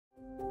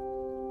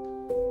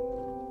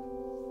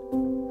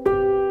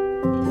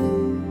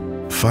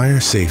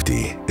Fire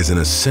safety is an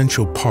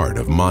essential part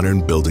of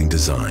modern building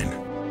design.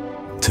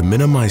 To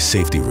minimize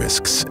safety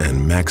risks and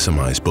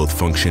maximize both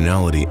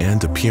functionality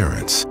and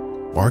appearance,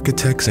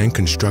 architects and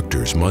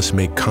constructors must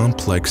make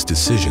complex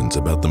decisions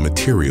about the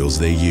materials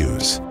they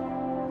use.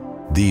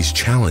 These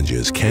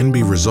challenges can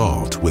be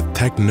resolved with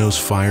Teknos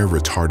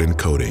Fire-Retardant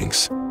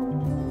coatings.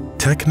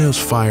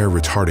 Teknos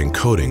Fire-Retardant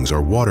coatings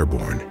are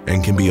waterborne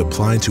and can be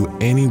applied to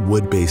any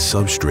wood-based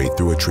substrate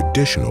through a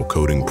traditional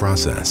coating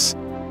process.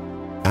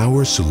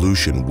 Our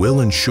solution will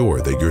ensure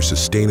that your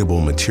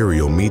sustainable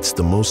material meets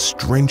the most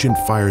stringent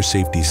fire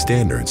safety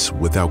standards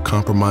without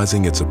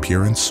compromising its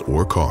appearance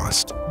or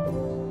cost.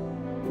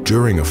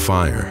 During a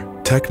fire,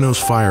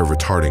 Teknos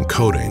Fire-Retardant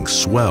coatings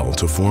swell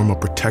to form a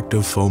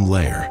protective foam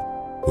layer,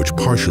 which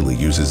partially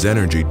uses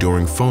energy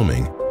during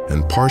foaming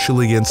and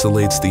partially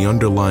insulates the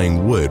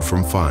underlying wood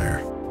from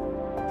fire.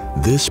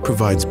 This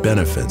provides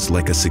benefits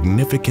like a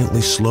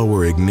significantly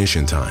slower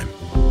ignition time,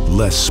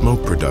 less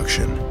smoke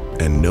production,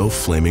 and no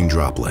flaming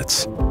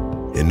droplets.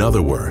 In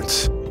other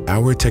words,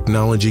 our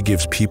technology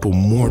gives people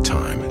more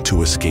time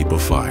to escape a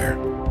fire.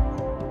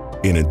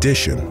 In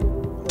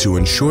addition, to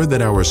ensure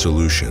that our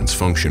solutions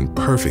function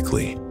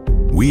perfectly,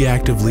 we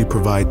actively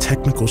provide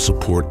technical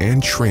support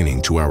and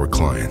training to our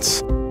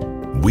clients.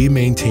 We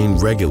maintain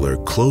regular,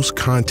 close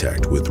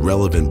contact with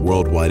relevant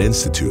worldwide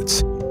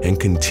institutes and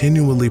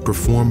continually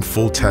perform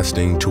full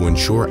testing to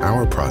ensure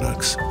our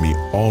products meet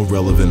all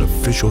relevant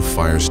official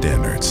fire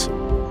standards.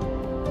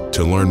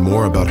 To learn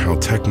more about how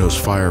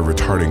Teknos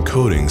Fire-Retardant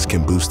coatings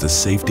can boost the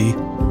safety,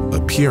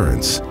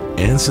 appearance,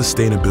 and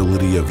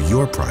sustainability of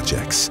your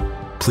projects,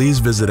 please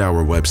visit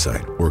our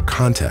website or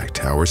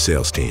contact our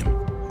sales team.